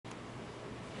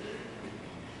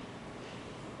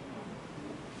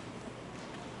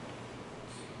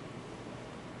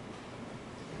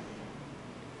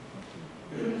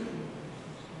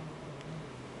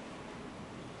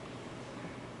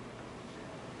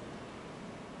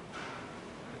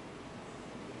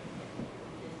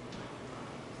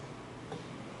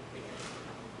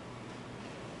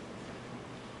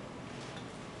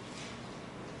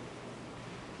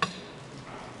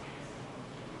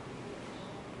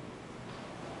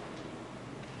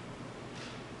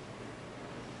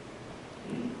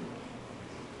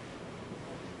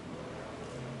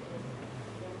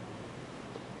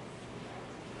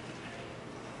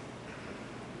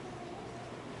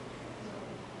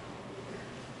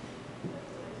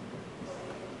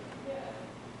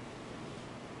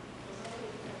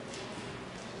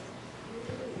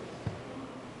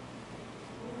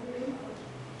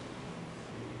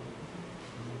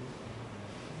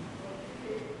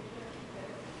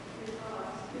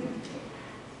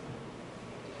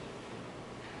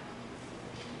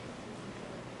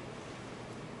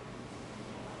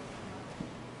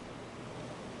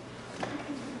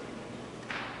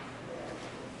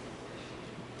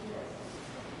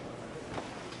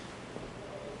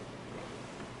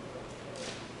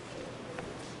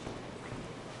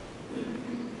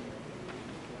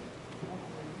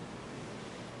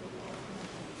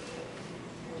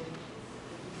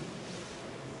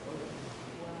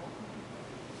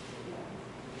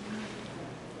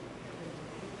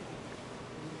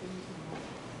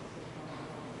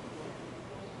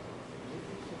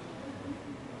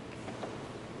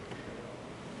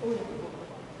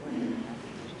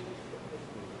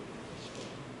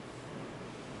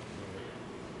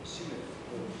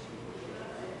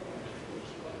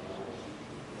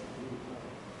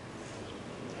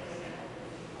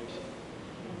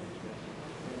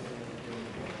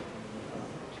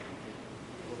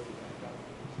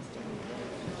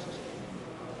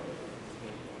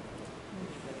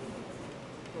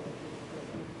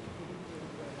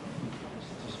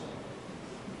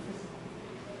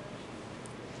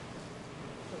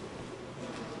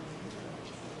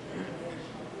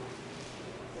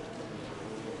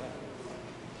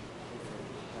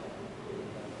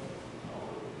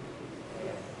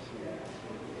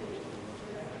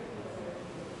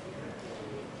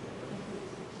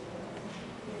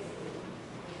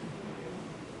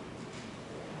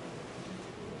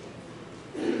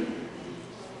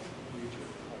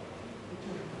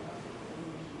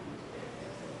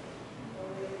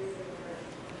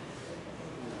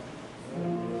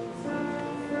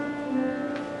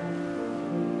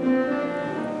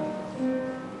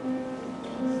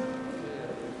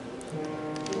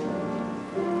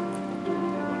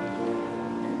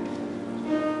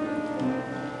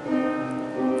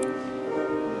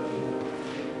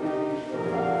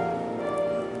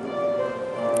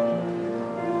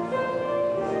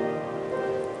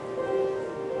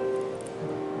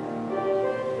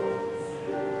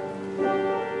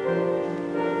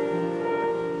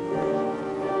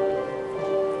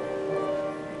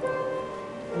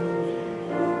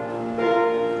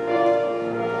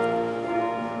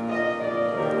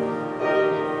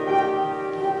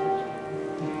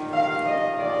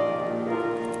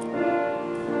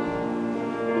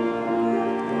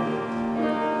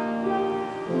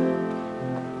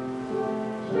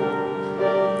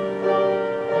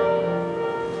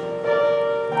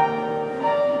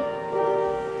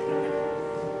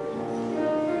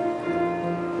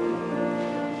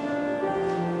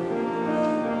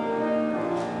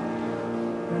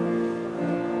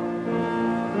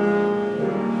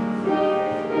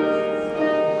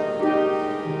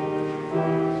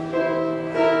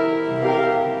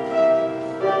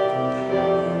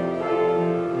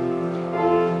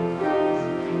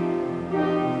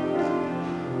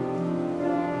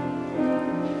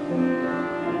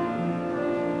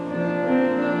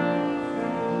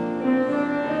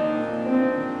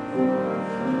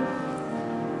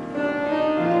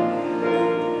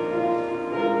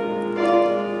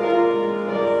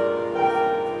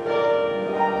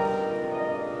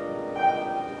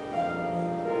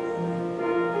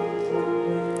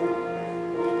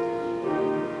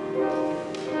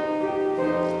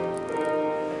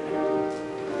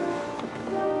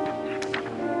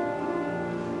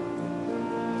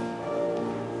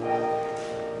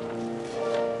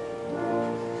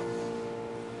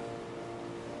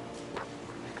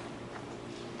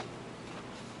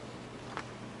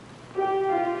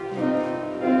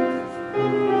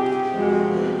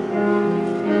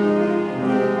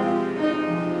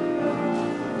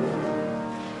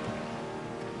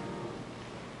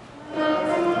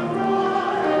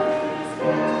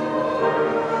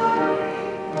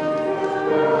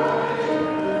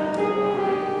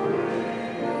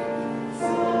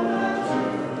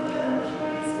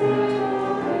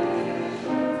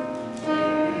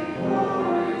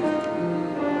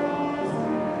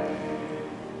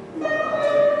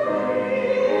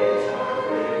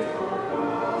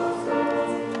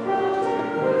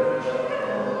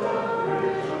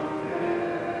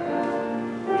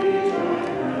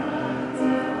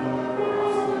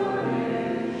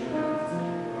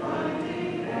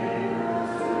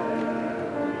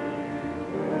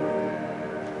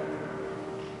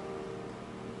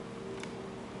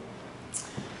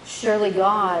Surely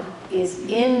God is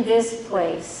in this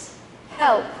place.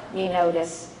 Help me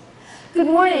notice. Good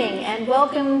morning and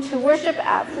welcome to worship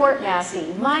at Fort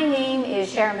Massey. My name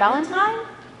is Sharon Valentine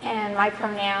and my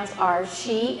pronouns are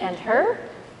she and her.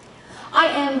 I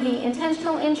am the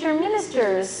intentional interim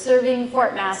minister serving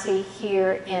Fort Massey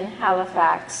here in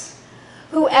Halifax.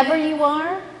 Whoever you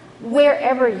are,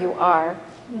 wherever you are,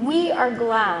 we are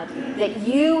glad that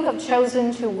you have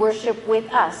chosen to worship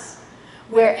with us,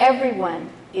 where everyone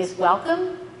is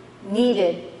welcome,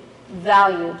 needed,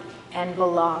 valued, and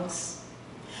belongs.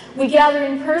 We gather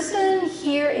in person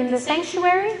here in the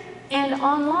sanctuary and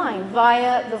online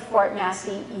via the Fort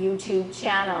Massey YouTube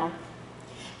channel.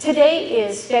 Today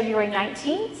is February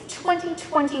 19th,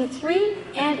 2023,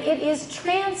 and it is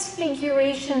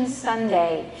Transfiguration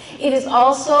Sunday. It is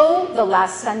also the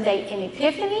last Sunday in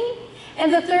Epiphany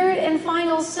and the third and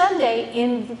final Sunday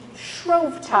in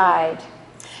Shrovetide.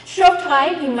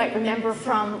 Shrovetide, you might remember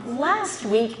from last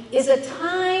week, is a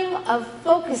time of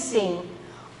focusing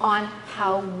on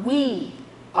how we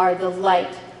are the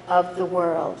light of the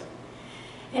world.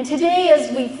 And today,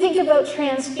 as we think about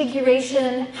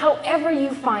Transfiguration, however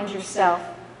you find yourself,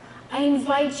 I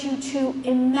invite you to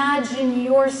imagine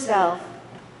yourself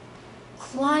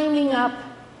climbing up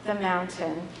the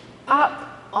mountain,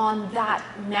 up on that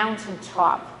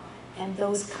mountaintop, and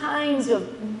those kinds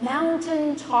of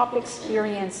mountaintop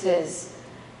experiences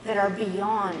that are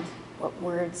beyond what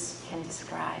words can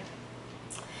describe.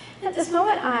 At this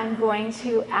moment, I'm going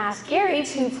to ask Gary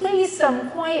to play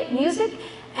some quiet music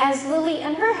as Lily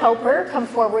and her helper come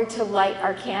forward to light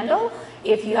our candle.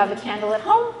 If you have a candle at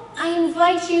home, I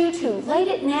invite you to light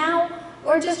it now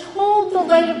or just hold the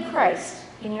light of Christ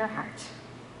in your heart.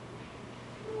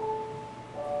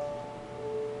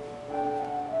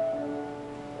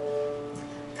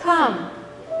 Come,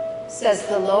 says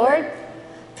the Lord,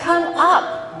 come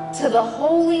up to the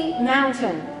holy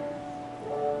mountain.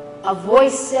 A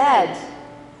voice said,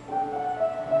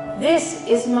 "This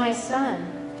is my son,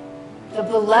 the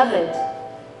beloved.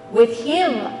 With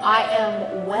him I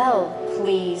am well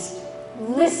pleased.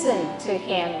 Listen to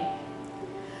him."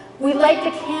 We light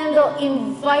the candle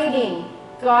inviting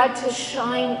God to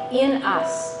shine in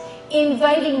us,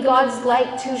 inviting God's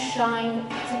light to shine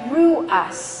through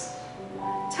us,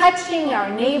 touching our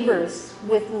neighbors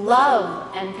with love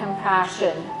and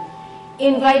compassion,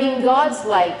 inviting God's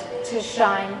light to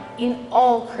shine in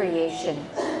all creation,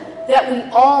 that we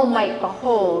all might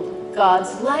behold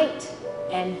God's light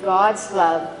and God's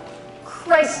love,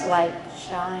 Christ's light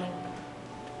shine.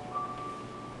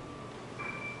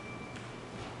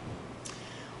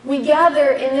 We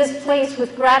gather in this place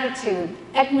with gratitude,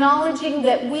 acknowledging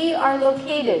that we are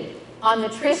located on the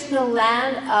traditional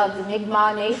land of the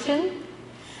Mi'kmaq Nation.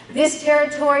 This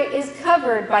territory is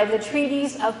covered by the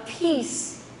treaties of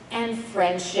peace and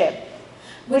friendship,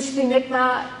 which the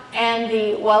Mi'kmaq and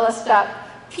the Wolastoq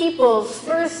peoples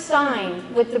first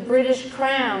signed with the British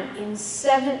Crown in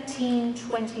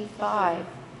 1725.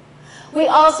 We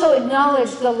also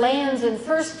acknowledge the lands and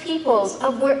first peoples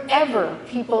of wherever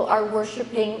people are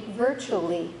worshiping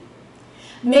virtually.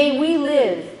 May we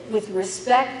live with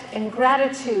respect and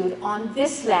gratitude on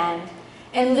this land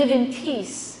and live in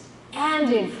peace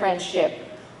and in friendship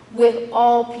with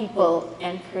all people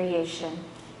and creation.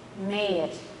 May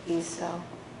it be so.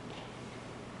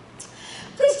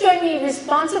 Please join me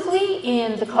responsively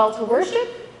in the call to worship.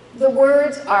 The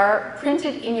words are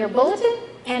printed in your bulletin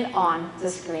and on the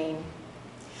screen.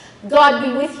 God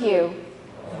be with you.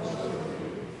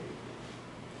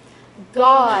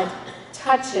 God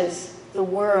touches the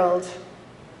world.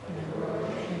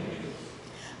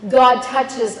 God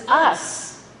touches us,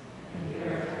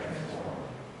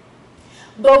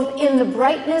 both in the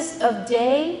brightness of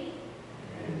day.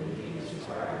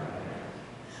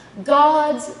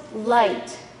 God's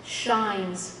light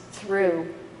shines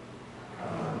through.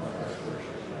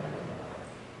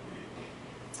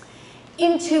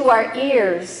 Into our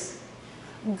ears,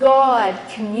 God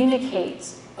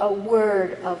communicates a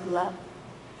word of love.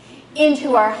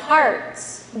 Into our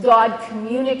hearts, God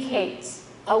communicates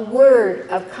a word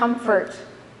of comfort.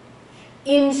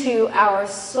 Into our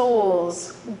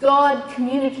souls, God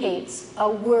communicates a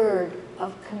word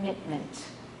of commitment.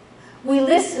 We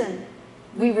listen.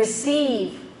 We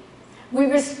receive, we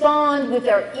respond with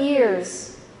our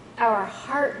ears, our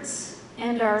hearts,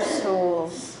 and our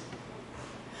souls.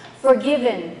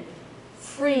 Forgiven,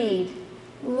 freed,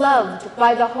 loved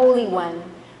by the Holy One,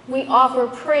 we offer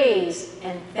praise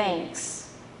and thanks.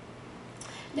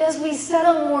 And as we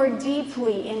settle more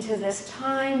deeply into this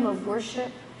time of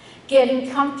worship,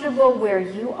 getting comfortable where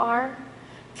you are,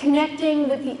 connecting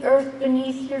with the earth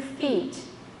beneath your feet,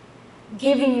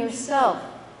 giving yourself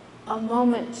a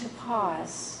moment to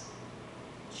pause.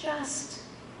 Just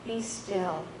be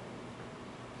still.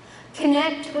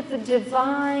 Connect with the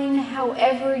divine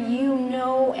however you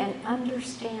know and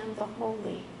understand the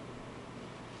holy.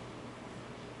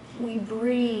 We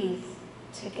breathe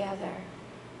together.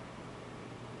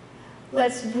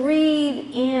 Let's breathe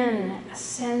in a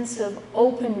sense of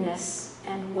openness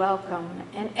and welcome.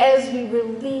 And as we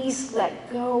release,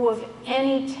 let go of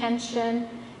any tension,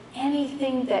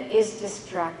 anything that is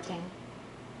distracting.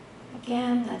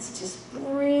 Again, let's just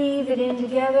breathe it in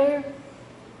together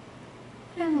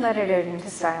and let it out into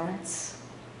silence.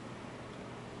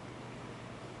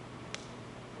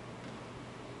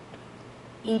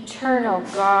 Eternal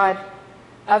God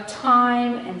of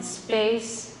time and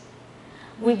space,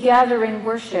 we gather in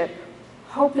worship,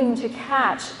 hoping to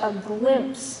catch a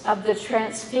glimpse of the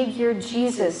transfigured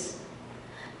Jesus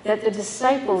that the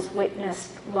disciples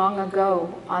witnessed long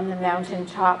ago on the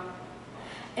mountaintop,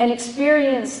 an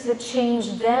experience that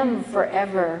changed them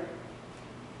forever.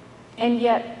 And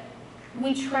yet,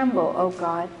 we tremble, O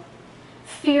God,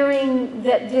 fearing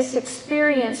that this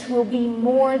experience will be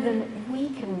more than we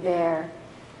can bear.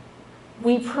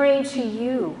 We pray to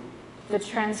you, the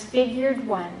transfigured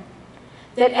one,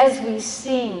 that as we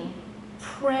sing,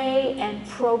 pray, and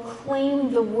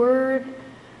proclaim the word,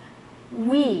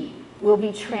 we will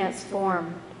be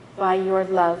transformed by your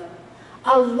love,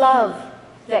 a love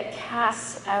that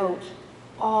casts out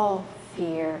all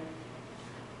fear.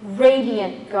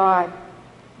 Radiant God,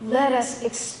 let us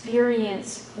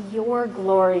experience your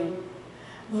glory.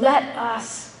 Let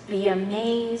us be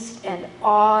amazed and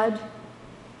awed.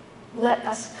 Let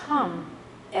us come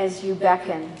as you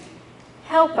beckon.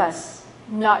 Help us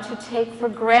not to take for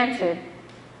granted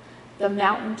the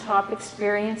mountaintop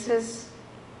experiences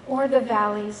or the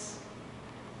valleys.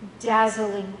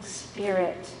 Dazzling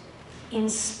Spirit,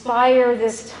 inspire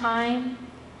this time.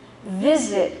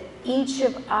 Visit each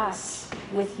of us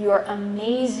with your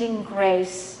amazing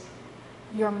grace,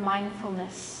 your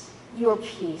mindfulness, your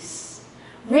peace.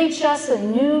 Reach us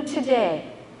anew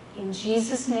today. In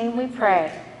Jesus' name we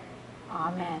pray.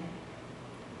 Amen.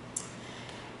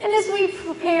 And as we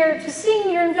prepare to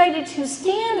sing, you're invited to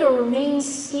stand or remain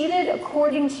seated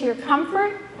according to your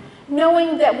comfort,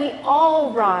 knowing that we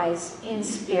all rise in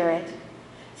spirit.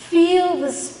 Feel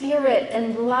the Spirit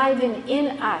enliven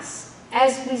in us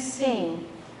as we sing,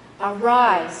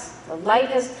 Arise, the light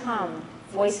has come.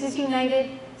 Voices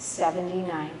United,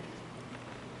 79.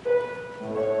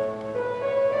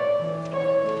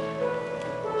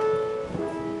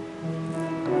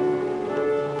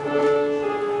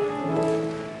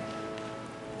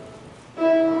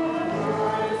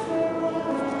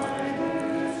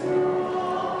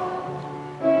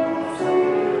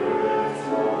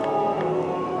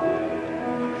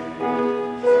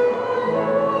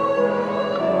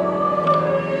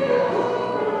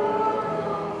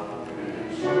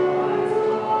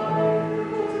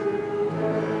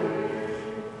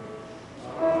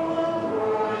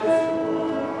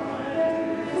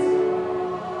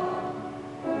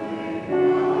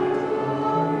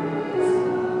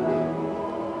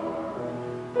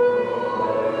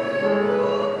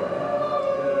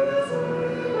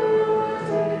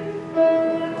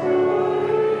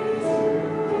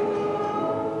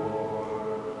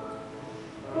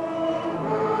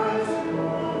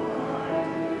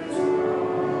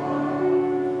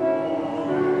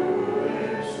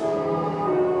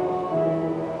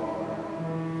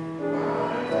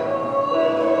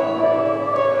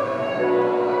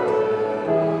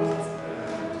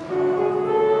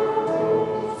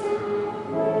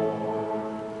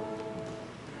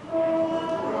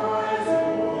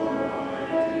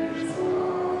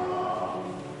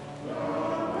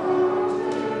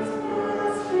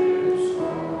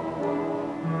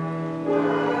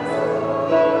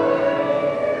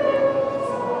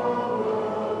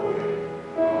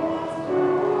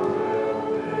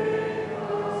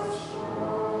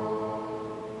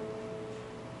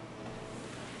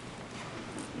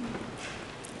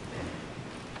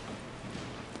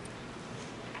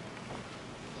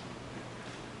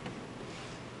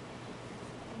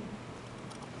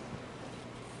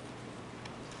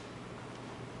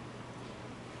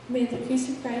 May the peace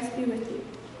of Christ be with you.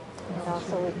 And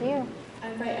also with you. I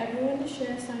invite everyone to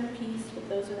share a sign of peace with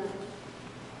those around.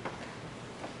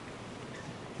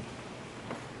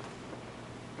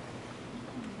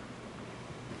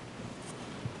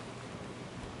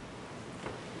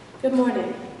 Good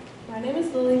morning. My name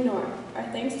is Lily Knorr. Our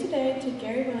thanks today to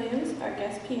Gary Williams, our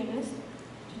guest pianist,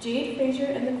 to Jade Frazier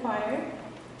and the choir,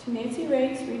 to Nancy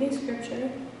Riggs reading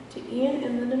scripture, to Ian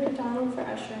and Linda McDonald for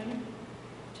ushering,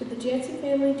 to the Jansen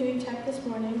family doing tech this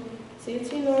morning,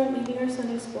 Nancy and Nora leading our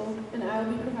Sunday school, and I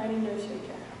will be providing nursery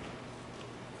care.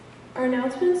 Our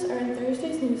announcements are in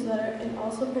Thursday's newsletter and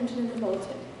also printed in the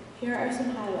bulletin. Here are some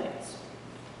highlights.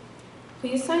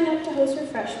 Please sign up to host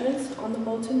refreshments on the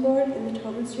bulletin board in the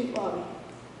Tobin Street lobby.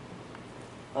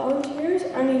 Volunteers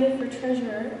are needed for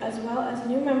treasurer, as well as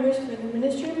new members for the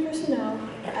Ministry of Personnel,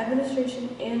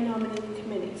 Administration, and nominating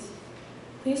committees.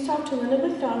 Please talk to Linda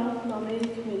McDonald,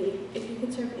 nominating committee, if you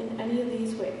can serve in any of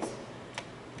these ways.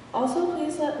 Also,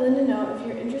 please let Linda know if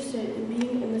you're interested in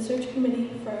being in the search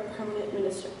committee for a permanent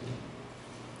minister.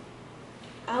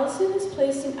 Allison has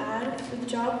placed an ad for the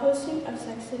job posting of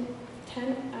sexton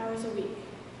 10 hours a week.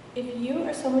 If you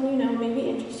or someone you know may be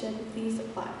interested, please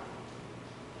apply.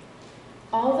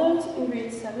 All those in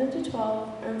grades 7 to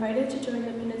 12 are invited to join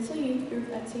the Peninsula Youth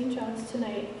Group at St. John's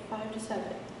tonight, 5 to 7.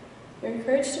 You're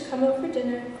encouraged to come out for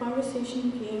dinner,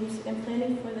 conversation, games, and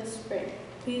planning for this spring.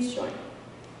 Please join.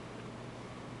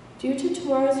 Due to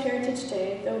tomorrow's Heritage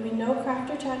Day, there will be no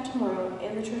craft or chat tomorrow,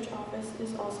 and the church office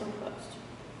is also closed.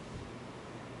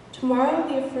 Tomorrow,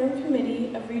 the Affirm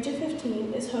Committee of Region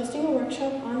 15 is hosting a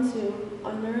workshop on Zoom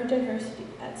on neurodiversity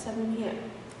at 7 p.m.,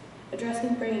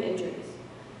 addressing brain injuries.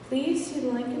 Please see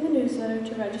the link in the newsletter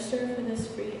to register for this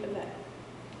free event.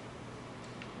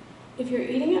 If you're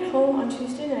eating at home on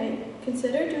Tuesday night,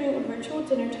 consider doing a virtual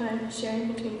dinner time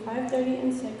sharing between 5:30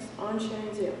 and 6 on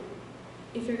Sharing Zoom.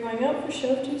 If you're going out for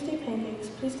Show Tuesday pancakes,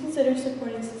 please consider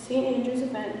supporting St. Andrew's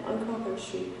event on Coburn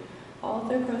Street. All of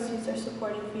their proceeds are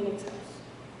supporting Phoenix House.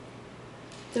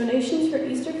 Donations for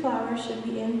Easter flowers should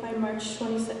be in by March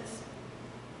 26th.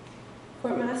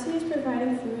 Fort Massey is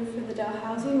providing food for the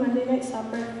Dalhousie Monday Night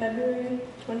Supper, February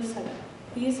 27th.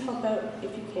 Please help out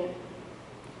if you can.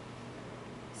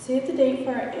 Save the date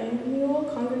for our annual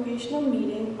congregational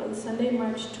meeting on Sunday,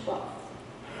 March 12th.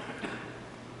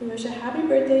 We wish a happy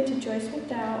birthday to Joyce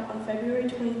McDowell on February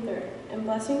 23rd, and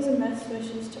blessings and best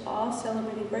wishes to all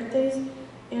celebrating birthdays,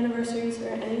 anniversaries, or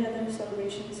any other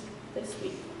celebrations this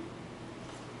week.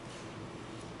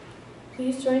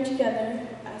 Please join together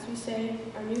as we say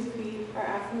our new creed, our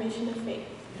affirmation of faith.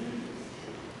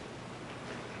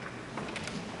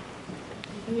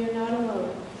 We are not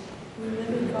alone. We live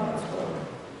in God's world.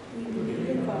 We believe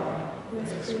in God, who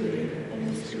has created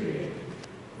and is created,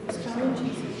 who is come in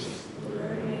Jesus, the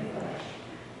Word made flesh,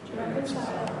 to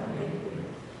reconcile and make new,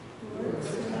 who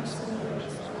works in us and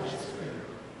works by His Spirit,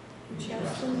 who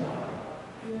trusts in God,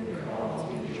 who are called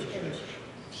to be the church,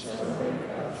 celebrate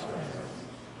God's presence,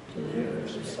 to live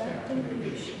with respect and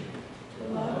creation,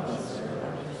 to love and serve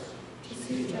others, to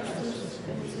seek justice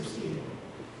and succeed,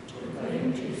 to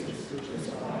proclaim Jesus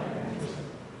crucified and risen,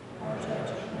 our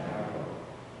judge and our hope,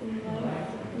 in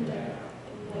life and death,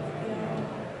 in life beyond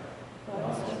life. God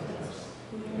is with us,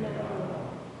 we are never alone.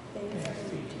 Thanks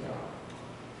be to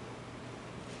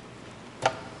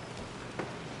God.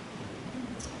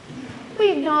 We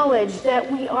acknowledge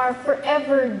that we are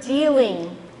forever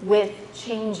dealing with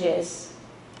changes.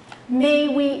 May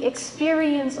we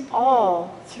experience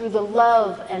all through the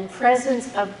love and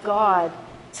presence of God,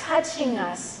 touching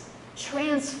us,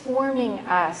 transforming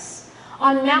us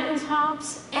on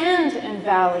mountaintops and in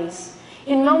valleys,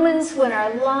 in moments when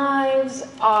our lives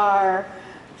are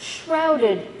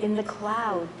shrouded in the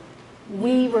cloud.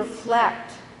 We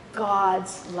reflect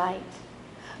God's light.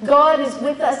 God is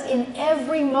with us in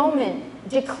every moment,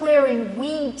 declaring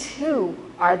we too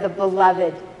are the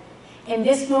beloved. In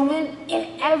this moment,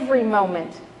 in every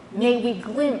moment, may we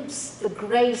glimpse the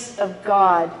grace of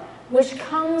God, which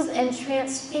comes and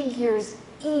transfigures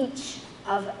each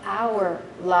of our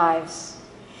lives.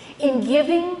 In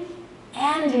giving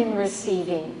and in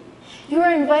receiving, you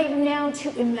are invited now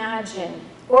to imagine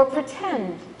or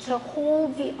pretend to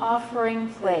hold the offering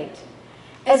plate.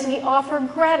 As we offer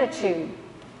gratitude,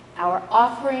 our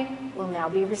offering will now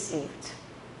be received.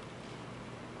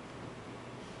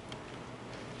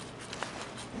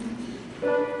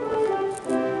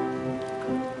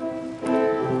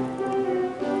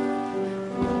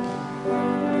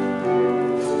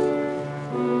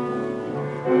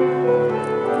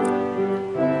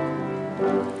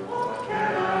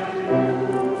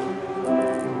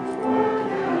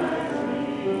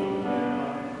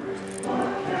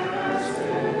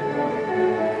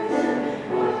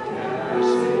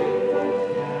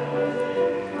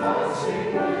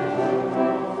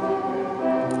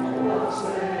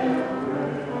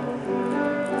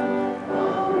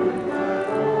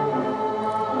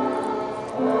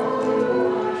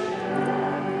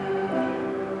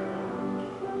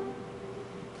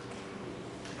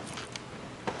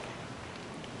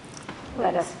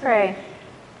 Let us pray.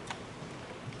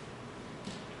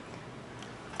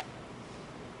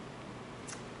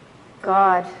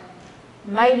 God,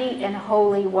 mighty and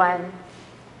holy one,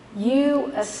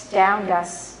 you astound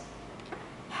us.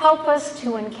 Help us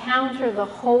to encounter the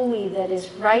holy that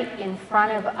is right in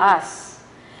front of us.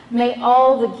 May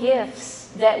all the gifts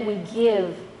that we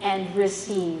give and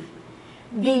receive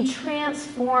be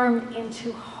transformed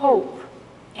into hope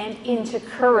and into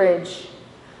courage.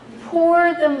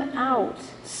 Pour them out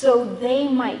so they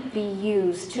might be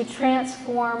used to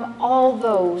transform all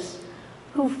those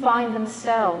who find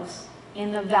themselves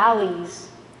in the valleys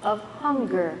of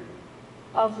hunger,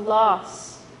 of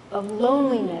loss, of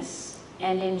loneliness,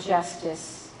 and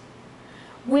injustice.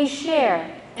 We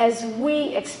share as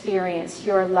we experience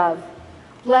your love.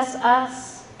 Bless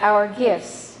us, our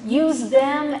gifts. Use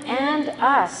them and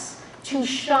us to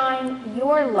shine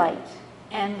your light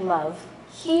and love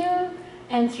here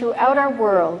and throughout our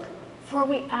world, for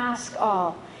we ask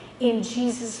all in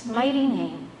Jesus' mighty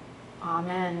name.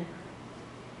 Amen.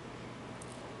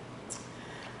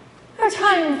 Our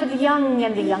time for the young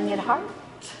and the young at heart.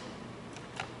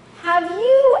 Have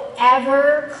you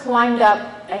ever climbed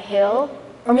up a hill,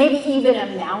 or maybe even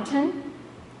a mountain?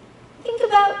 Think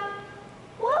about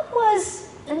what was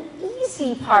an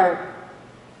easy part.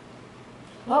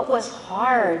 What was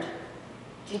hard?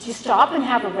 Did you stop and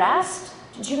have a rest?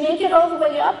 Did you make it all the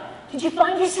way up? Did you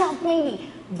find yourself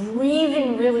maybe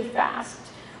breathing really fast?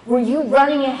 Were you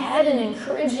running ahead and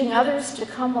encouraging others to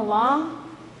come along?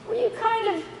 Were you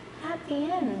kind of at the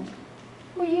end?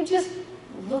 Were you just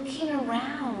looking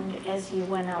around as you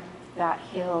went up that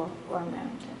hill or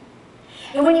mountain?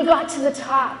 And when you got to the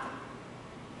top,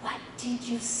 what did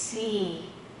you see?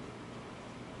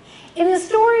 In the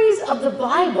stories of the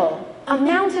Bible, a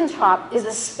mountaintop is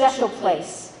a special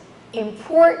place.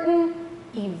 Important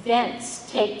events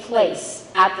take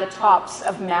place at the tops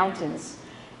of mountains.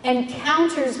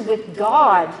 Encounters with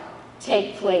God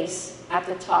take place at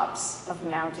the tops of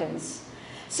mountains.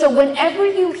 So whenever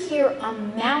you hear a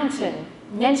mountain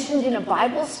mentioned in a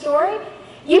Bible story,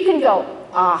 you can go,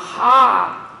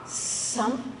 aha,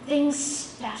 something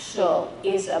special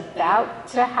is about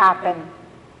to happen.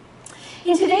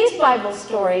 In today's Bible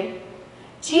story,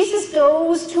 Jesus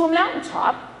goes to a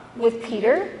mountaintop with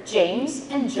Peter, James,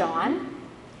 and John.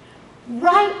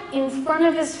 Right in front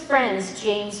of his friends,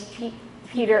 James,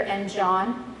 Peter, and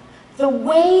John, the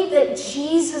way that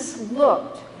Jesus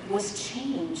looked was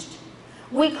changed.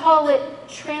 We call it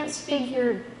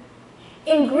transfigured.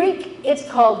 In Greek, it's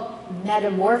called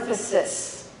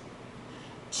metamorphosis.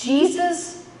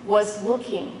 Jesus was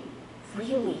looking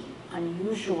really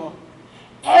unusual.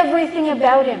 Everything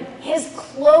about him, his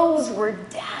clothes were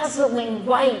dazzling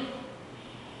white.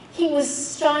 He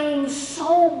was shining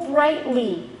so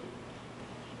brightly.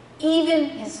 Even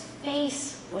his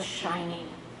face was shining.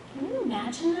 Can you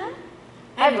imagine that?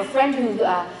 I have a friend who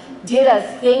did a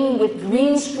thing with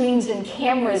green screens and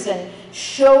cameras and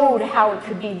showed how it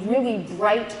could be really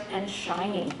bright and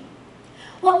shiny.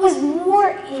 What was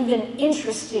more even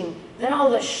interesting than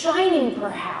all the shining,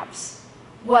 perhaps,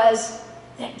 was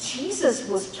that Jesus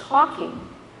was talking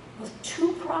with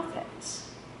two prophets,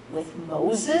 with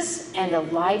Moses and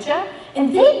Elijah,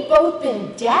 and they'd both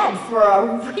been dead for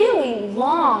a really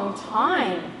long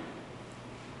time.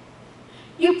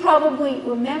 You probably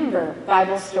remember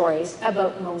Bible stories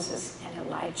about Moses and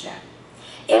Elijah.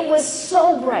 It was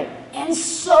so bright and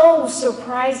so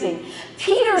surprising.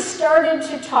 Peter started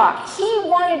to talk. He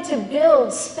wanted to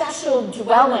build special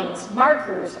dwellings,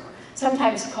 markers,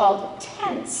 sometimes called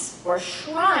tents or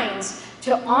shrines,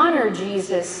 to honor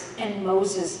Jesus and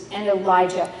Moses and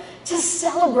Elijah, to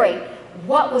celebrate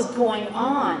what was going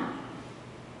on.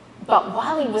 But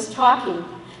while he was talking,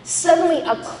 suddenly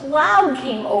a cloud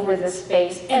came over the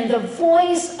space, and the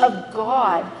voice of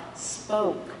God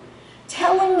spoke,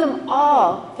 telling them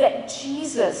all that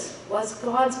Jesus was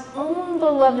God's own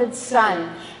beloved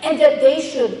Son, and that they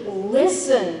should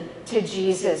listen to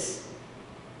Jesus.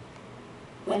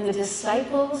 When the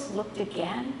disciples looked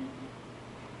again,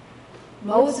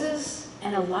 Moses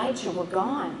and Elijah were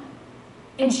gone,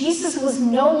 and Jesus was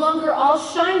no longer all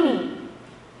shiny.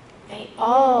 They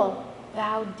all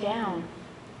bowed down.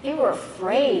 They were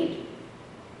afraid.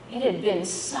 It had been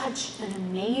such an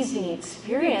amazing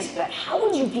experience, but how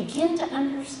would you begin to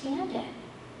understand it?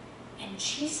 And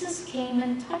Jesus came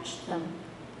and touched them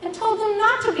and told them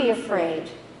not to be afraid.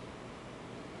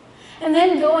 And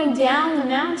then going down the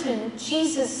mountain,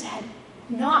 Jesus said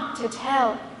not to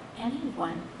tell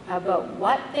anyone about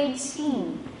what they'd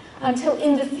seen until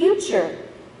in the future.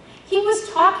 He was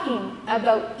talking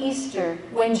about Easter,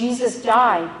 when Jesus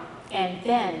died, and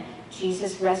then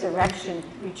Jesus' resurrection,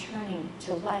 returning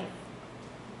to life.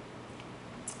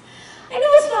 I know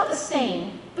it's not the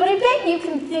same, but I bet you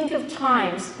can think of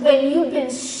times when you've been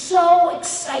so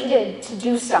excited to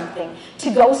do something,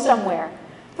 to go somewhere.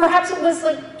 Perhaps it was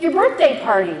like your birthday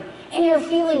party, and you're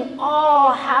feeling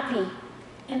all happy,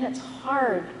 and it's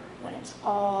hard when it's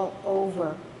all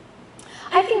over.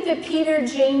 I think that Peter,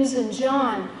 James, and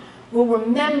John will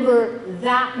remember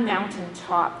that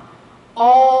mountaintop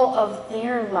all of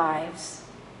their lives.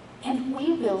 And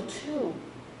we will too,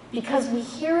 because we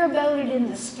hear about it in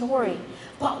the story,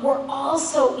 but we're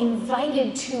also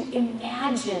invited to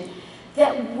imagine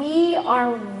that we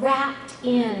are wrapped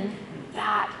in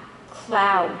that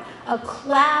cloud, a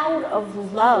cloud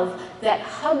of love that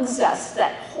hugs us,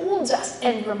 that holds us,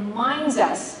 and reminds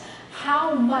us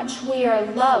how much we are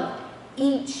loved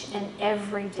each and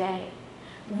every day.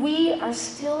 We are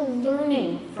still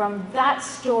learning from that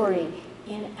story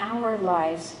in our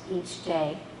lives each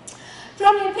day.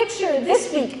 Draw me a picture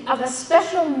this week of a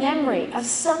special memory of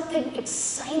something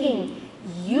exciting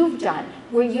you've done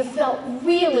where you felt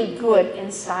really good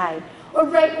inside. Or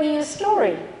write me a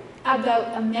story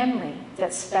about a memory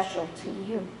that's special to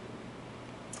you.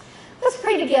 Let's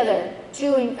pray together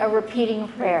doing a repeating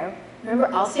prayer.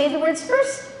 Remember, I'll say the words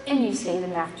first and you say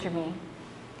them after me.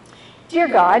 Dear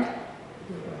God,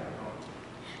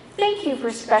 thank you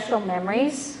for special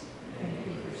memories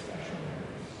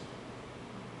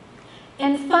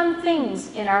and fun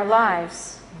things in our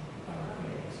lives.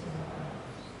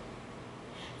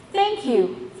 Thank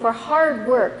you for hard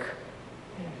work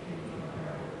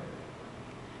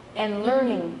and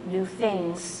learning new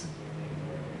things.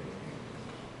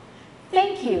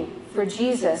 Thank you for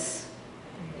Jesus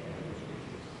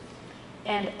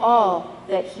and all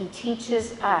that he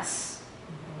teaches us.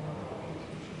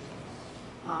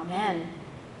 Amen.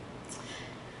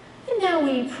 And now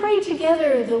we pray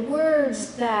together the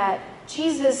words that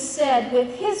Jesus said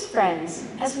with his friends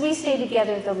as we say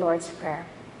together the Lord's Prayer.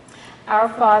 Our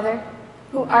Father,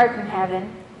 who art in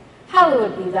heaven,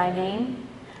 hallowed be thy name.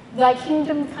 Thy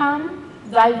kingdom come,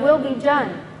 thy will be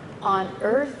done, on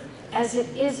earth as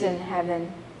it is in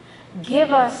heaven.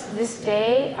 Give us this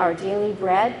day our daily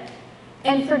bread,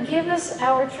 and forgive us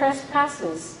our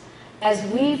trespasses, as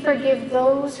we forgive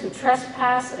those who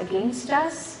trespass against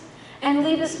us. And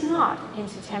lead us not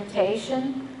into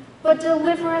temptation, but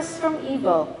deliver us from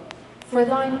evil. For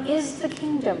thine is the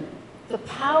kingdom, the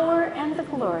power, and the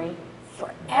glory,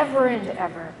 forever and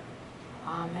ever.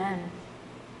 Amen.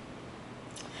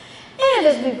 And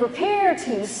as we prepare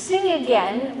to sing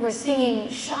again, we're singing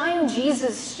Shine,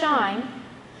 Jesus, Shine.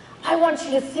 I want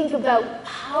you to think about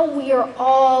how we are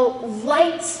all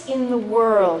lights in the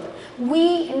world.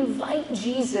 We invite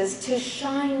Jesus to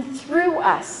shine through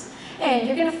us. And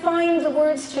you're going to find the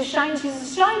words to Shine,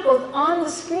 Jesus, Shine both on the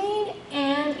screen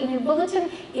and in your bulletin.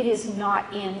 It is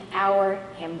not in our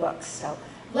hymn books. So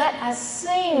let us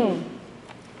sing.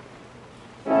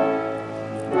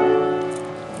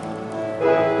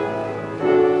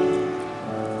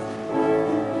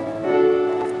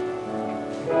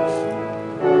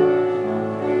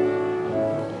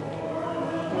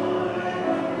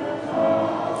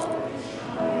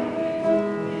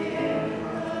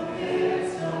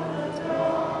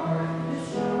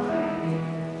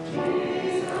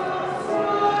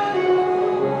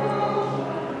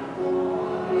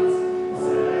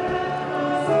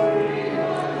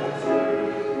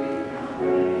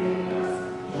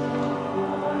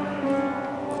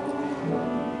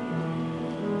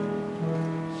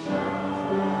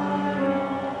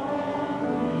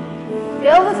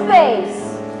 Fill the space.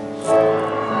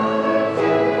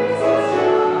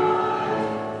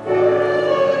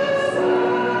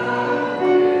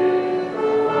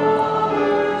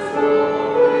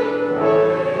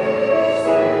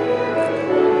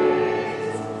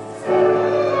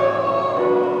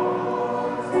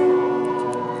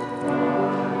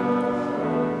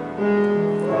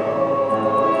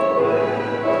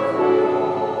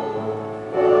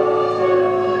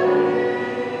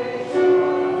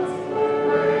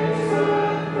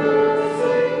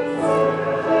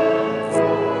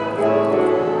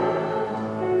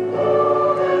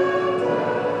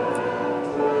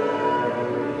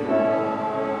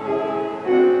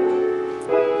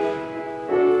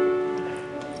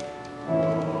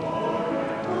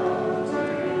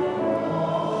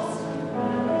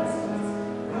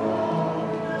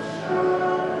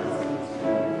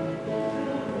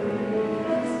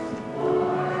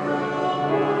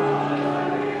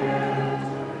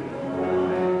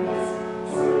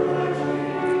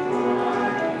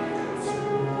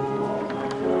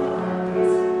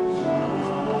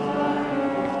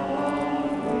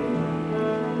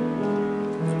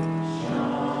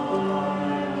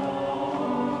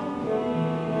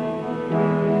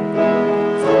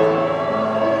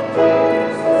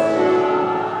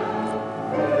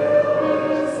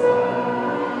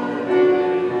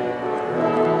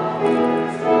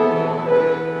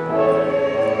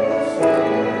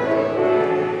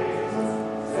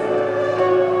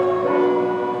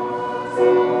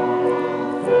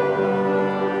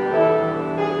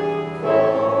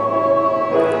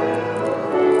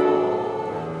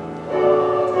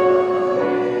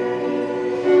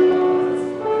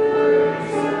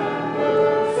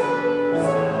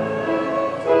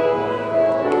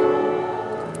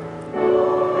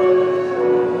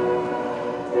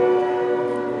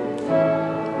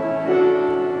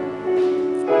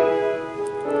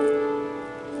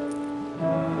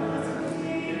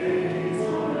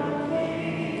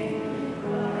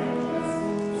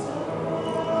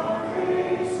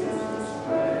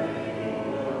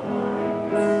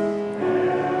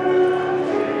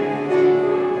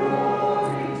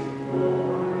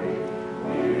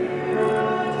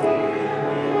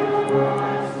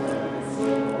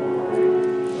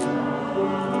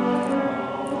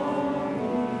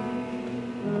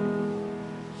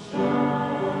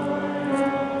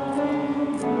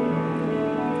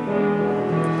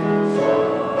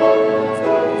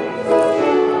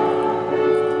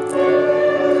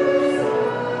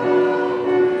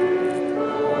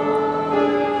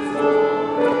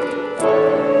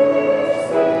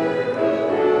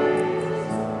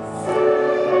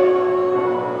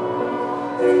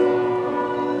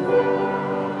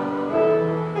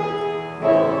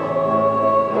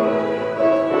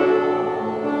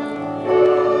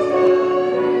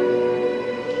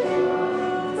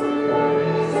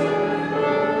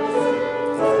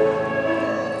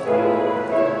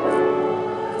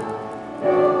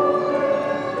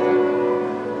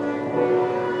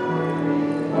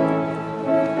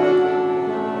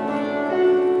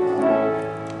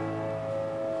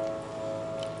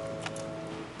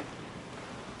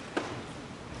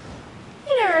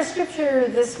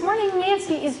 This morning,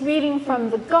 Nancy is reading from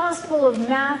the Gospel of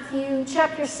Matthew,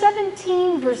 chapter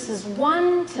 17, verses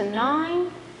 1 to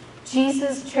 9,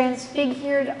 Jesus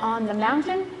transfigured on the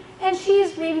mountain, and she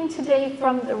is reading today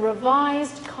from the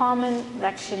Revised Common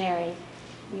Lectionary.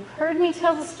 You've heard me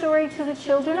tell the story to the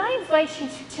children. I invite you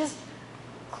to just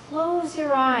close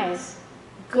your eyes,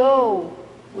 go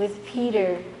with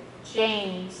Peter,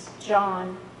 James,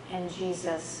 John, and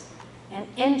Jesus, and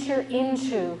enter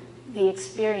into the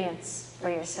experience for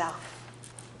yourself.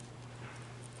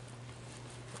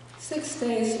 6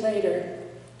 days later,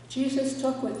 Jesus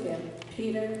took with him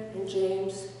Peter and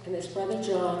James and his brother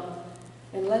John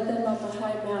and led them up a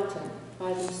high mountain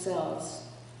by themselves.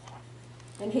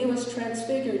 And he was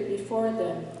transfigured before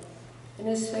them, and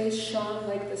his face shone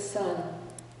like the sun,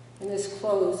 and his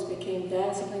clothes became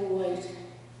dazzling white.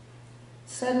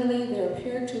 Suddenly there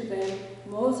appeared to them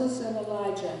Moses and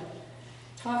Elijah,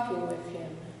 talking with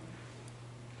him.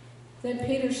 Then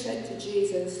Peter said to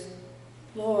Jesus,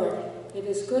 "Lord, it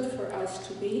is good for us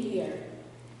to be here.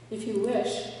 If you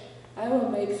wish, I will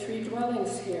make 3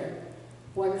 dwellings here,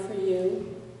 one for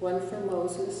you, one for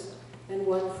Moses, and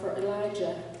one for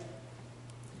Elijah."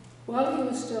 While he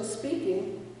was still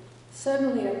speaking,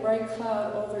 suddenly a bright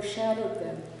cloud overshadowed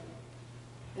them.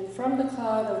 And from the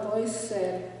cloud a voice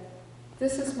said,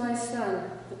 "This is my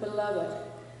Son, the Beloved.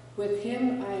 With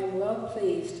him I am well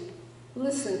pleased.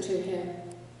 Listen to him."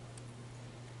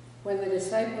 When the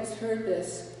disciples heard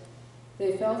this,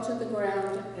 they fell to the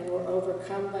ground and were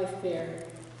overcome by fear.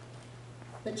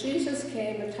 But Jesus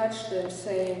came and touched them,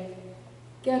 saying,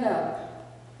 "Get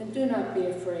up, and do not be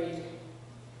afraid."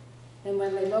 And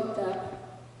when they looked up,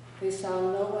 they saw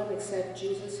no one except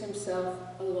Jesus himself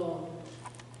alone.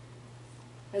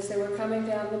 As they were coming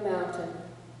down the mountain,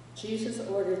 Jesus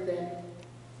ordered them,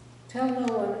 "Tell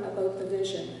no one about the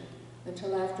vision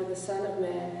until after the Son of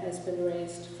Man has been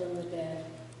raised from the dead."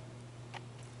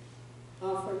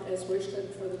 Offered as wisdom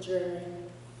for the journey.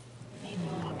 Maybe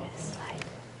walk this slide.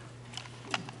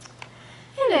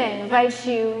 And I invite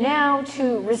you now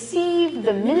to receive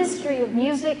the ministry of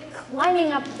music,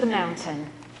 Climbing Up the Mountain.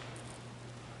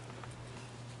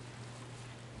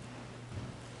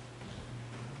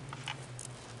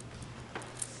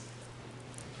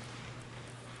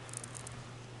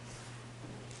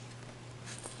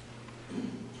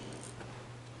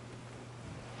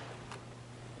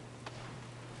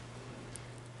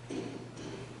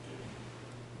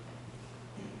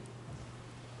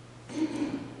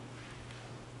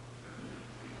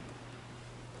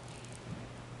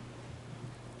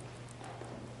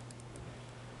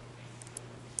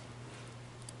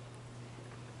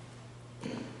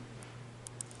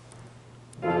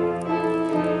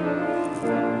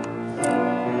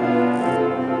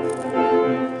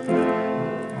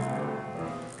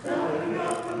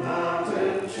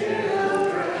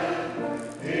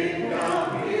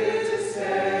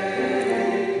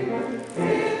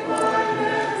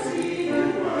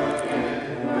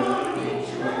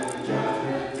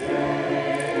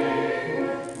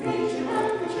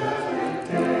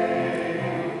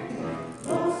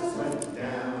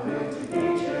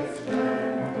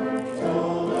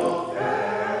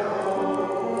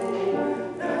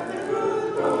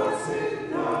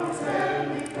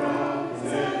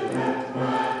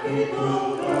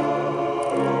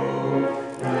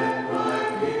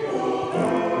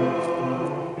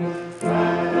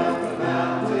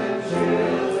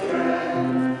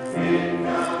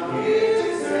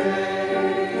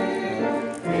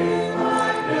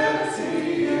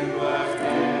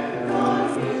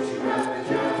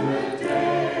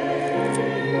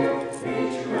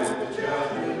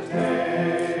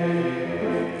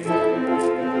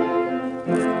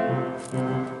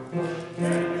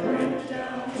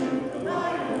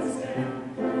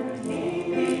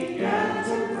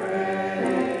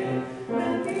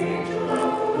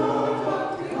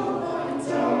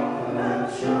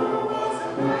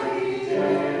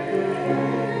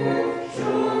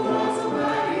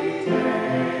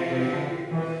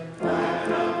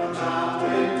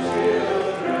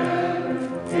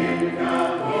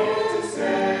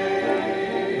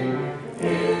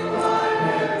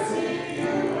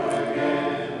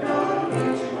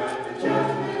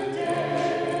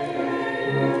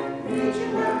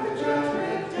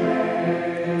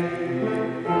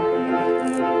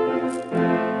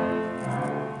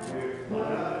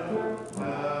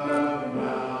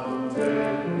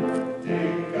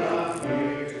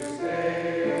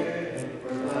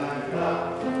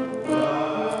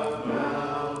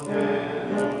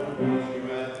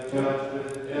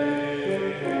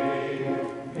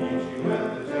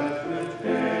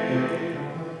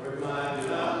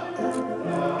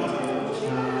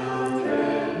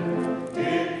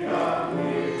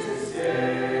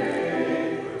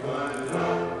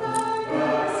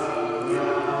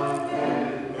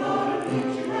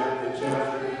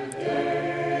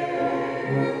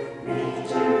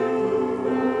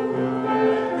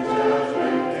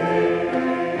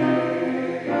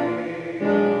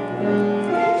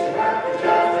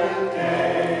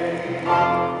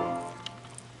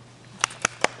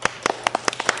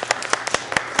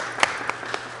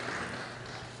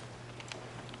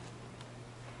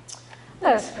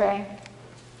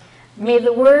 May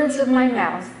the words of my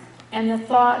mouth and the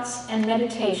thoughts and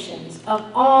meditations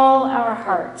of all our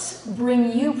hearts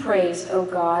bring you praise, O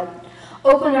God.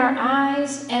 Open our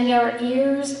eyes and our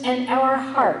ears and our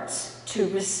hearts to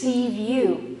receive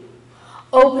you.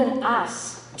 Open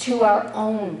us to our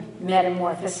own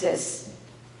metamorphosis.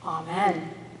 Amen.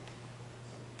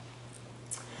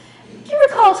 Do you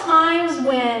recall times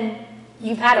when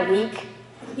you've had a week?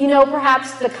 You know,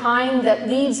 perhaps the kind that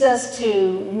leads us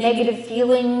to negative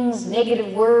feelings,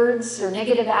 negative words, or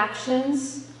negative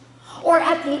actions. Or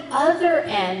at the other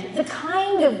end, the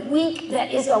kind of week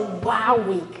that is a wow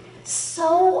week,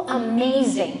 so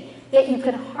amazing that you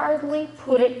can hardly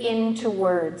put it into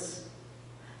words.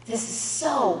 This is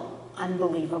so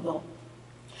unbelievable.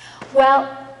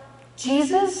 Well,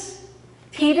 Jesus,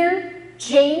 Peter,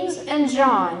 James, and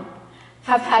John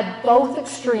have had both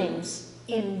extremes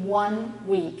in 1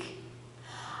 week.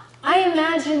 I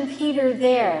imagine Peter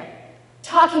there,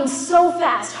 talking so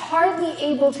fast, hardly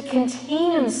able to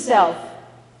contain himself.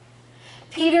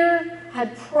 Peter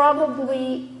had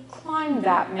probably climbed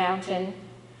that mountain,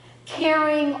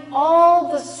 carrying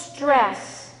all the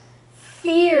stress,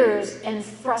 fears, and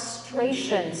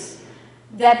frustrations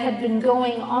that had been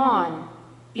going on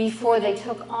before they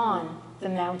took on the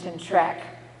mountain trek.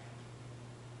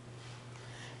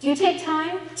 Do you take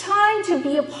time to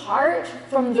be apart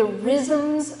from the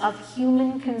rhythms of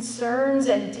human concerns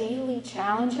and daily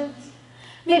challenges?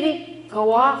 Maybe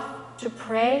go off to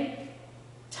pray,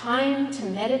 time to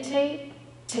meditate,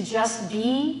 to just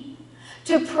be,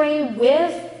 to pray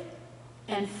with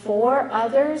and for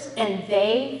others, and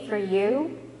they for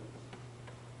you.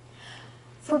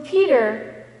 For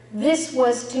Peter, this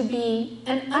was to be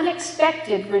an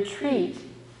unexpected retreat.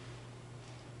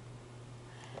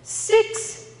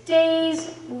 6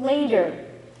 days later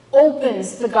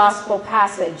opens the gospel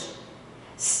passage.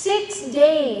 6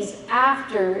 days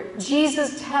after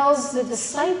Jesus tells the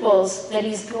disciples that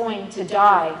he's going to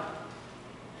die.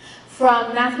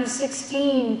 From Matthew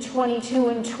 16, 22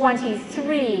 and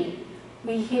 23,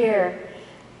 we hear,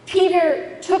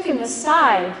 Peter took him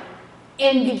aside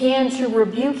and began to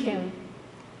rebuke him.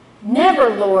 "Never,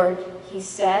 Lord," he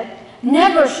said,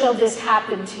 "never shall this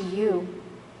happen to you."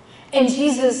 And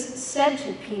Jesus said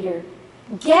to Peter,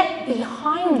 "Get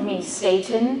behind me,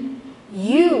 Satan.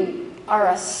 You are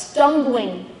a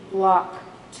stumbling block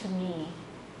to me."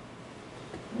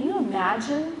 Can you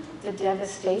imagine the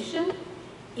devastation?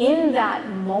 In that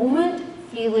moment,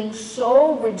 feeling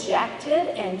so rejected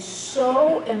and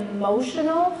so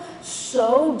emotional,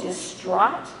 so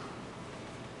distraught.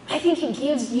 I think it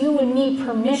gives you and me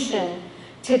permission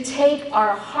to take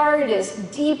our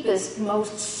hardest, deepest,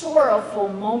 most sorrowful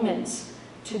moments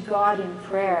to God in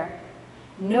prayer,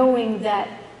 knowing that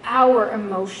our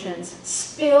emotions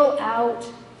spill out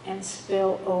and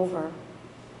spill over.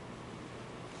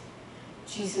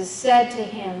 Jesus said to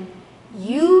him,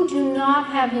 "You do not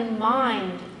have in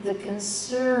mind the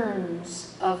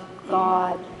concerns of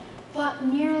God, but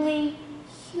merely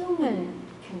human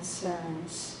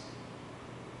concerns."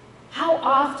 How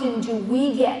often do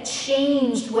we get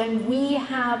changed when we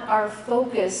have our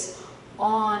focus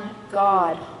on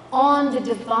God, on the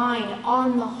divine,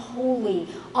 on the holy,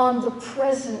 on the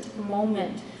present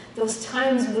moment, those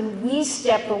times when we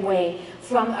step away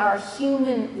from our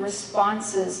human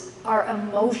responses, our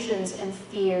emotions and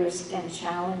fears and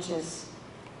challenges.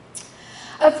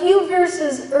 A few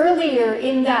verses earlier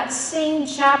in that same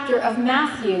chapter of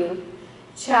Matthew,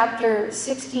 chapter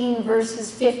 16,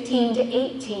 verses 15 to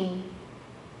 18.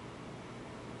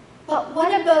 "But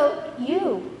what about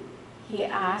you?" he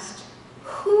asked.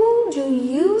 "Who do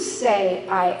you say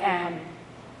I am?"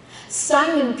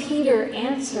 Simon Peter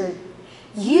answered,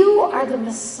 "You are the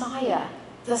Messiah,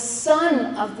 the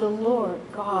Son of the Lord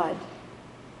God."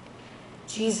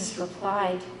 Jesus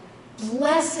replied,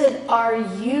 "Blessed are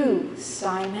you,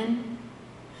 Simon,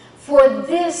 for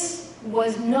this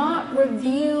was not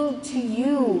revealed to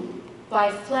you by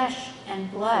flesh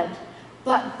and blood,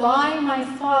 but by my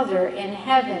Father in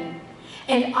heaven.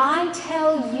 And I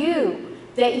tell you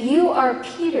that you are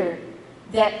Peter,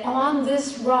 that on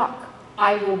this rock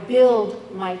I will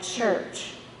build my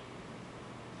church."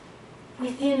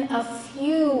 Within a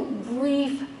few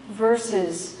brief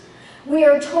verses, we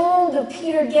are told of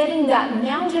Peter getting that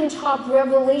mountaintop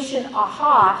revelation,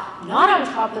 aha, not on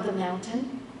top of the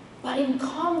mountain, but in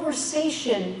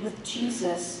conversation with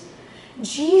Jesus.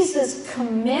 Jesus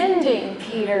commending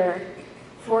Peter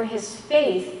for his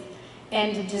faith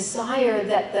and a desire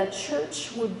that the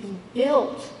church would be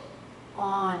built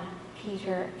on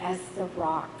Peter as the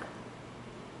rock.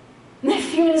 And a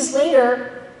few minutes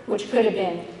later, which could have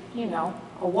been,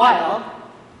 a while,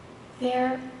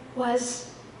 there was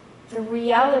the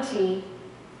reality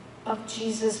of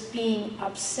Jesus being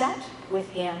upset with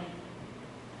him.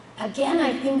 Again,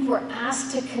 I think we're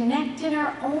asked to connect in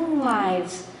our own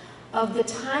lives of the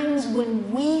times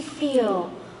when we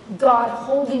feel God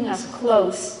holding us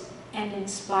close and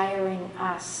inspiring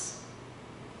us.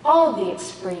 All the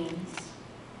extremes.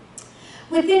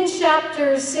 Within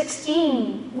chapter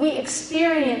 16, we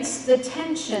experience the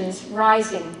tensions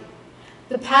rising.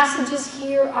 The passages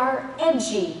here are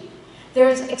edgy.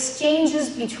 There's exchanges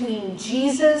between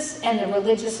Jesus and the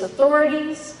religious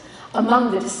authorities,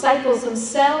 among the disciples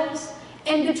themselves,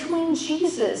 and between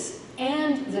Jesus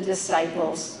and the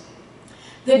disciples.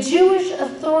 The Jewish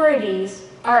authorities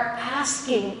are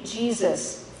asking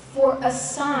Jesus for a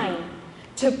sign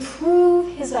to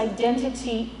prove his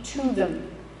identity to them,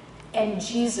 and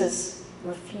Jesus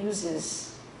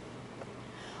refuses.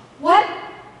 What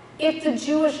if the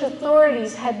Jewish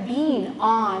authorities had been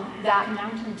on that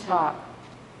mountaintop?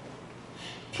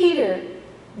 Peter,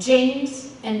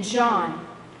 James, and John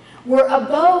were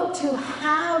about to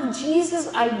have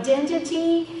Jesus'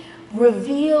 identity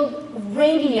revealed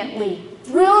radiantly,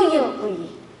 brilliantly,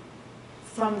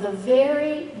 from the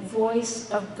very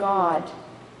voice of God,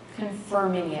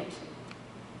 confirming it.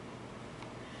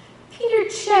 Peter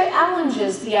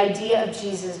challenges the idea of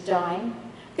Jesus dying,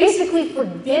 basically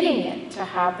forbidding it to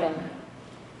happen.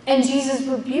 And Jesus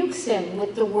rebukes him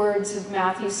with the words of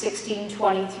Matthew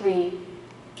 16:23,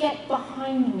 "Get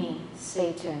behind me,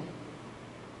 Satan."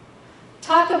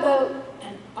 Talk about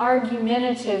an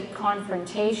argumentative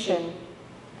confrontation.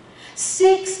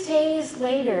 6 days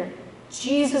later,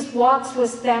 Jesus walks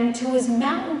with them to his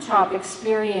mountaintop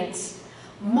experience,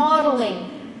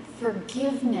 modeling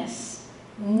forgiveness,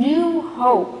 new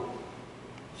hope.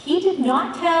 He did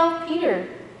not tell Peter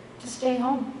to stay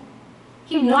home.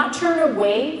 He did not turn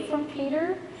away from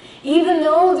Peter. Even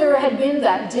though there had been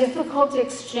that difficult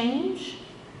exchange,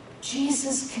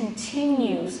 Jesus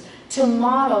continues to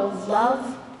model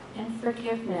love and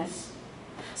forgiveness.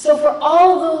 So for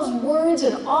all those words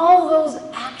and all those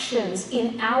actions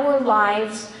in our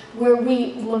lives where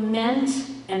we lament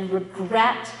and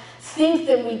regret, think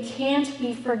that we can't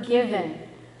be forgiven,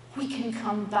 we can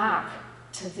come back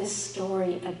to this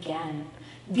story again,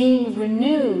 being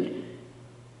renewed.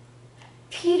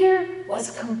 Peter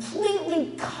was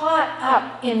completely caught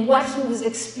up in what he was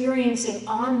experiencing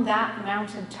on that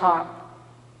mountaintop.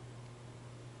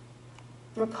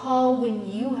 Recall when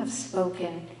you have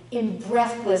spoken in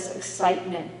breathless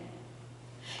excitement.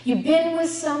 You've been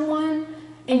with someone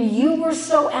and you were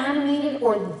so animated,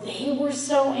 or they were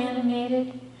so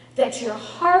animated, that your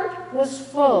heart was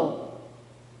full.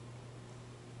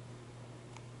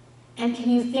 And can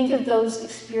you think of those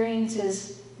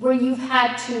experiences where you've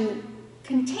had to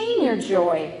contain your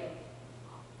joy,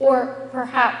 or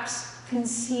perhaps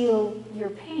conceal your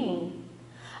pain,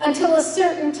 until a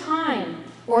certain time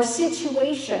or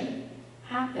situation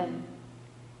happened?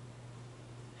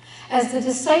 As the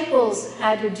disciples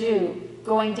had to do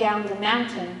going down the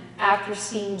mountain after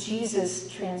seeing Jesus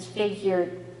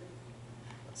transfigured,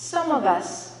 some of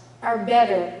us are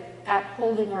better at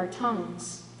holding our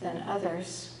tongues than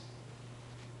others.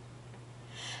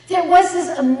 There was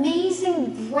this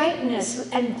amazing brightness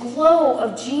and glow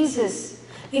of Jesus,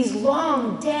 these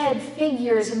long dead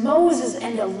figures, Moses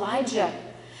and Elijah.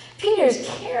 Peter's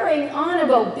carrying on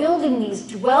about building these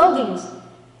dwellings,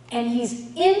 and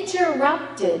he's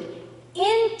interrupted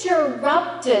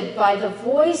by the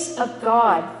voice of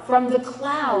God from the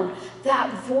cloud.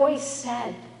 That voice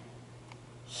said,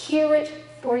 "Hear it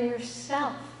for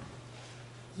yourself.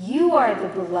 You are the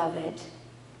beloved."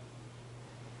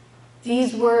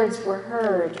 These words were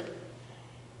heard.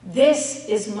 "This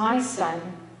is my son,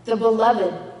 the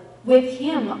beloved. With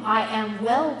him I am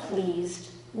well pleased.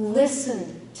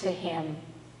 Listen to him."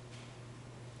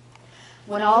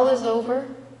 When all is over,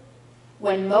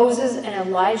 when Moses and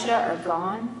Elijah are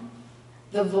gone,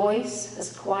 the voice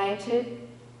has quieted,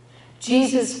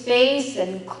 Jesus' face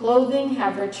and clothing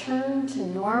have returned to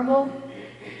normal,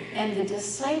 and the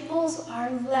disciples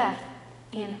are left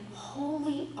in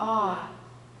holy awe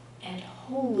and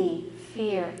holy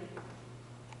fear.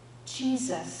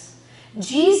 Jesus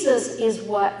is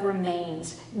what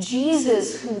remains.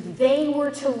 Jesus, who they were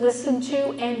to listen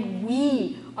to and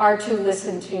we are to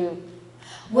listen to.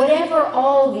 Whatever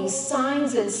all these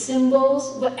signs and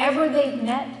symbols, whatever they've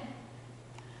met,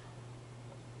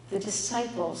 the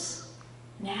disciples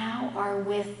now are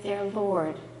with their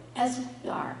Lord, as we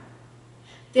are.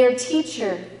 Their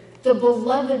teacher, the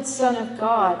beloved Son of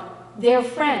God, their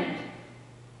friend.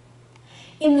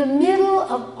 In the middle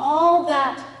of all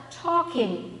that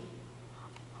talking,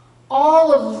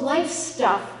 all of life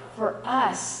stuff for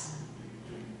us,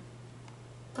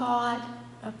 God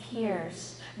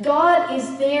appears. God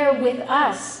is there with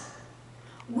us.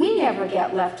 We never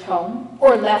get left home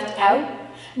or left out,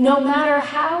 no matter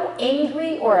how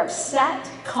angry or upset,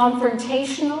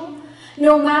 confrontational,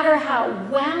 no matter how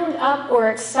wound up or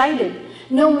excited,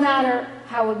 no matter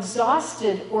how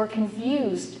exhausted or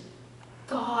confused.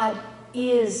 God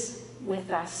is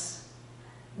with us.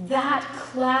 That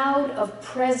cloud of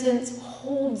presence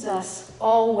holds us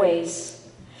always.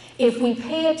 If we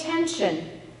pay attention,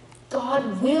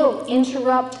 God will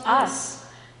interrupt us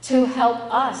to help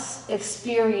us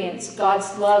experience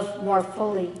God's love more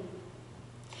fully.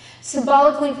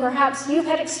 Symbolically, perhaps you've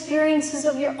had experiences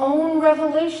of your own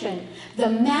revelation, the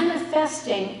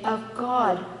manifesting of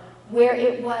God, where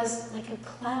it was like a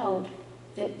cloud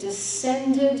that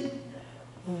descended,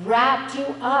 wrapped you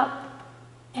up,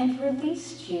 and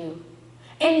released you.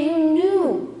 And you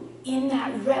knew in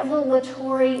that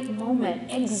revelatory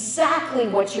moment exactly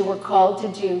what you were called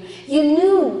to do. You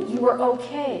knew you were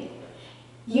okay.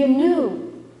 You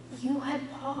knew you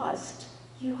had paused.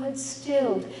 You had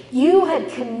stilled. You had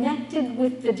connected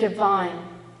with the divine.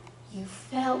 You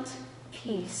felt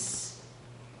peace.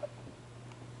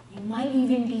 You might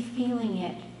even be feeling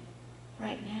it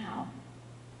right now.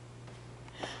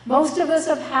 Most of us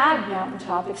have had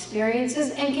mountaintop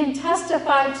experiences and can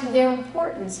testify to their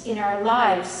importance in our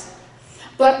lives.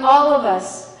 But all of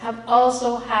us have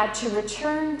also had to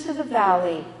return to the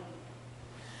valley.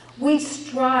 We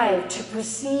strive to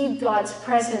perceive God's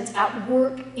presence at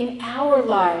work in our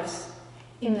lives,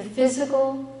 in the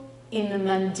physical, in the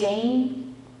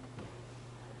mundane.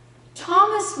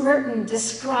 Thomas Merton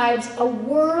describes a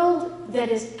world that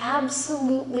is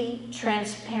absolutely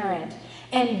transparent,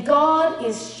 and God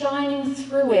is shining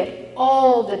through it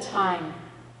all the time.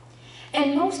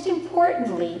 And most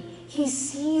importantly, he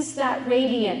sees that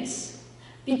radiance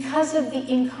because of the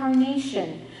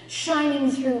incarnation shining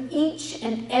through each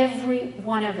and every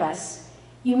one of us.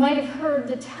 You might have heard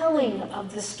the telling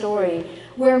of the story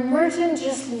where Merton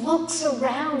just looks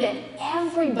around and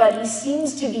everybody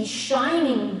seems to be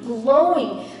shining,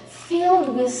 glowing,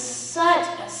 filled with such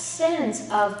a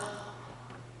sense of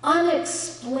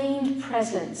unexplained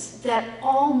presence that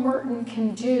all Merton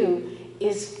can do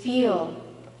is feel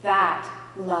that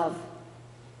love.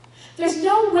 There's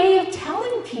no way of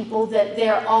telling people that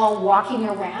they're all walking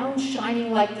around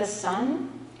shining like the sun,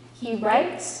 he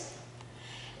writes.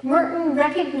 Merton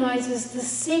recognizes the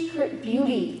secret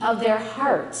beauty of their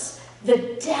hearts,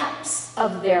 the depths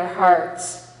of their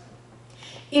hearts.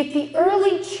 If the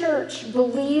early church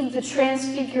believed the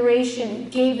Transfiguration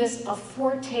gave us a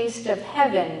foretaste of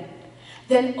heaven,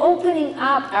 then opening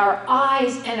up our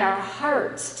eyes and our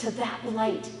hearts to that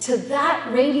light, to that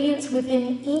radiance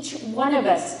within each one of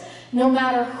us, no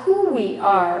matter who we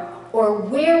are or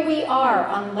where we are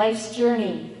on life's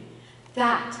journey,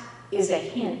 that is a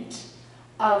hint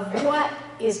of what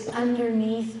is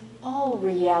underneath all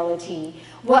reality,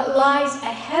 what lies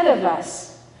ahead of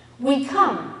us. We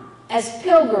come as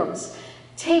pilgrims,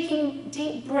 taking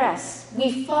deep breaths.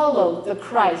 We follow the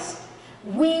Christ.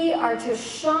 We are to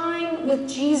shine with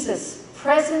Jesus'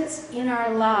 presence in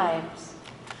our lives,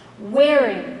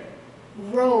 wearing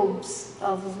robes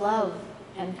of love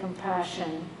and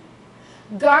compassion,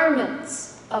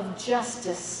 garments of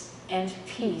justice and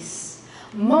peace,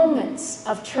 moments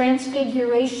of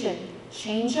transfiguration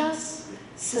change us,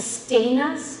 sustain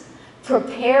us,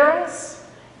 prepare us,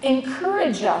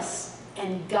 encourage us,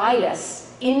 and guide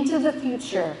us into the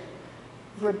future,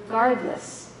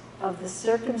 regardless of the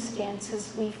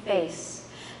circumstances we face.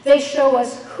 They show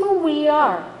us who we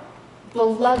are,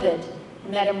 beloved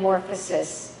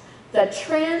metamorphosis, the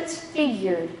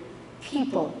transfigured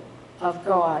people of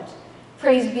God.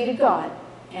 Praise be to God,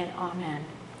 and amen.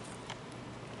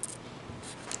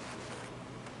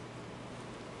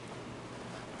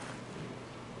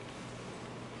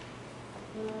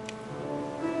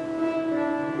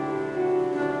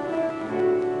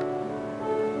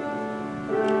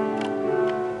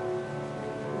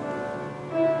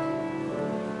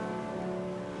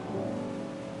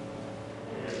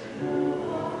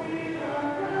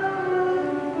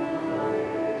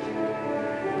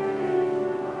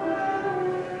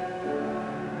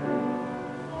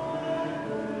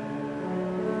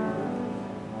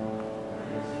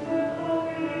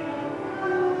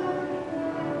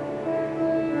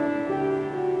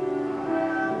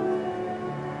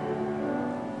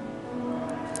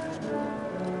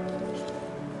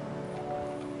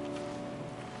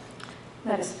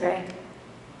 Let us pray.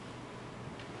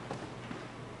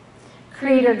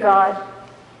 Creator God,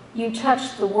 you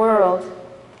touch the world.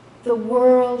 The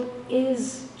world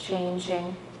is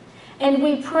changing. And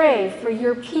we pray for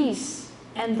your peace,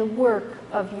 and the work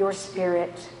of your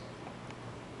Spirit.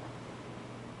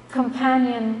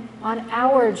 Companion on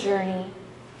our journey,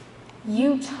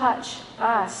 you touch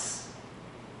us.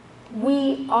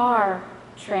 We are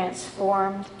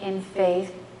transformed in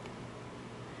faith.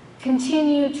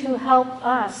 Continue to help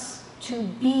us to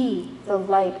be the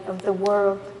light of the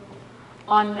world,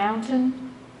 on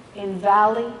mountain, in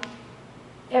valley,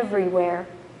 everywhere.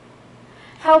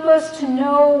 Help us to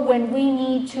know when we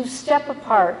need to step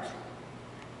apart,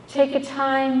 take a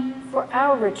time for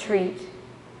our retreat,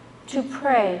 to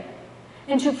pray,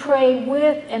 and to pray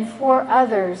with and for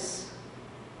others.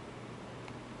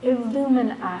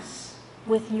 Illumine us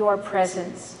with your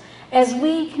presence as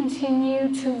we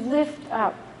continue to lift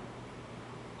up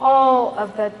all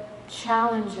of the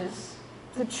challenges,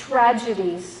 the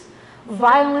tragedies,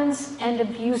 violence and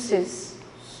abuses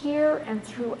here and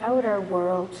throughout our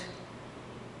world,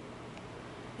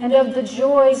 and of the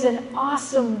joys and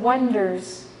awesome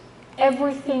wonders,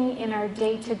 everything in our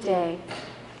day-to-day.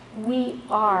 We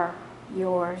are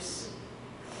yours.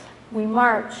 We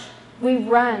march, we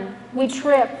run, we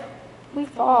trip, we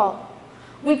fall,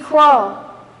 we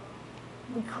crawl,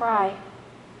 we cry,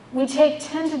 we take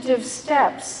tentative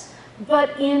steps,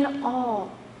 but in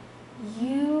all,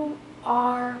 you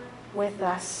are with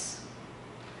us.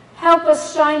 Help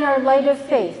us shine our light of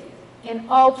faith in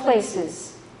all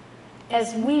places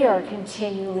as we are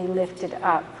continually lifted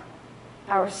up,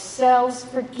 ourselves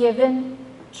forgiven,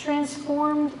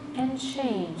 transformed, and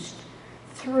changed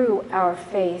through our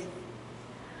faith.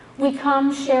 We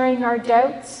come sharing our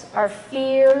doubts, our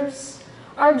fears,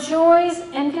 our joys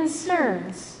and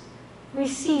concerns.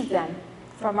 Receive them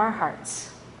from our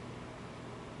hearts.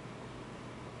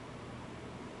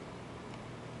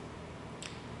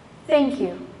 Thank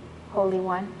you, Holy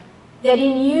One, that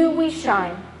in you we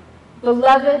shine,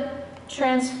 beloved,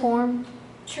 transformed,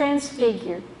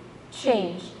 transfigured,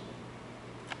 changed.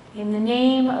 In the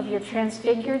name of your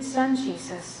transfigured Son,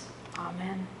 Jesus.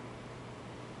 Amen.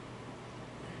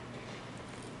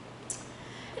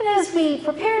 And as we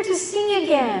prepare to sing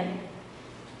again,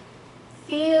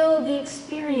 feel the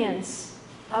experience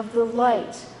of the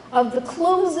light, of the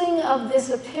closing of this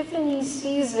Epiphany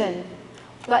season,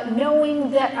 but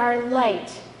knowing that our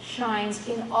light shines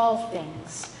in all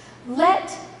things.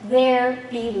 Let there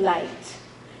be light.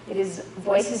 It is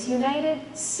Voices United,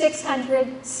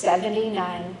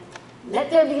 679.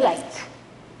 Let there be light.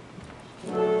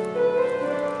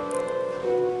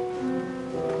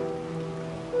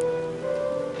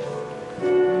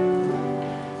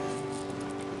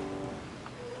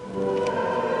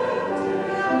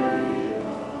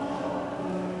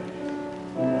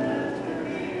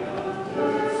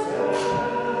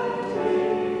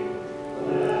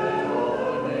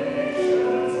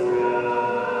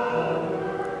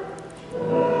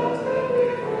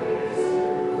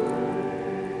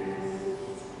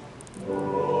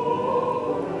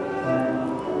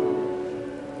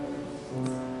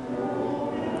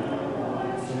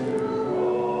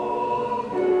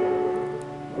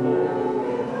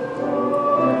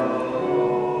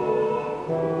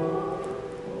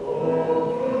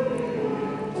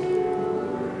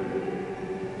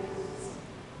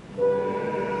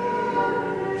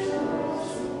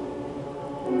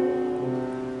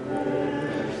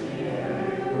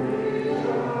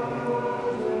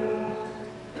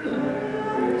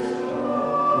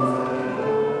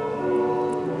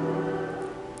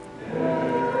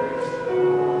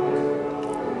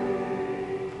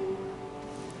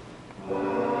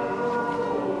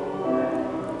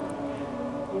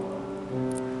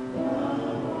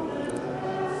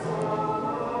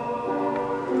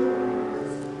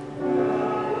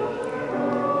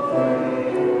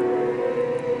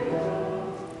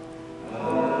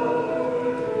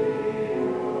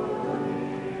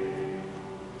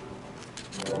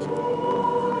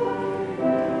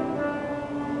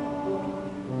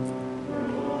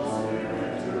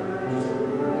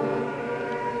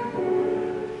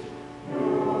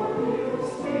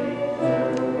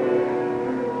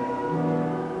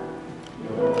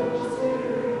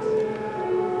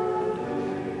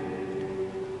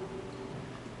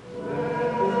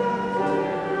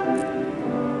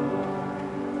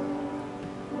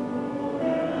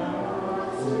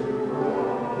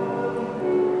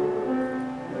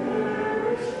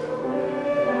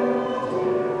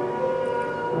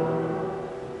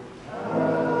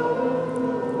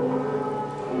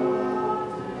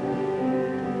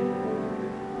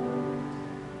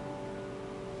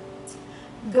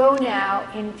 Go now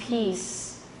in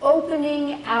peace,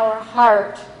 opening our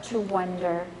heart to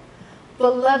wonder.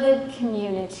 Beloved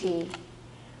community,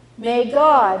 may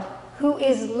God, who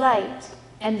is light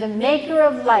and the maker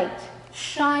of light,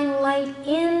 shine light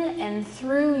in and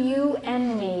through you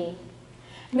and me.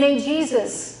 May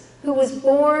Jesus, who was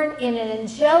born in an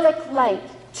angelic light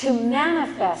to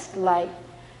manifest light,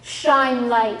 shine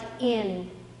light in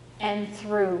and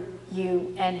through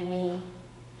you and me.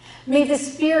 May the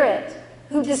Spirit,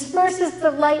 who disperses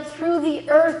the light through the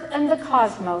earth and the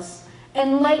cosmos,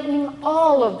 enlightening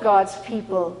all of God's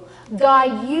people,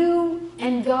 guide you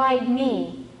and guide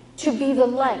me to be the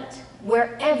light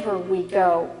wherever we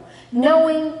go,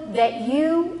 knowing that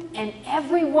you and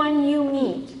everyone you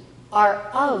meet are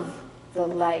of the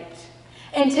light.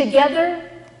 And together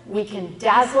we can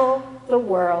dazzle the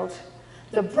world,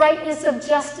 the brightness of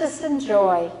justice and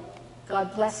joy.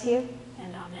 God bless you,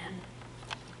 and amen.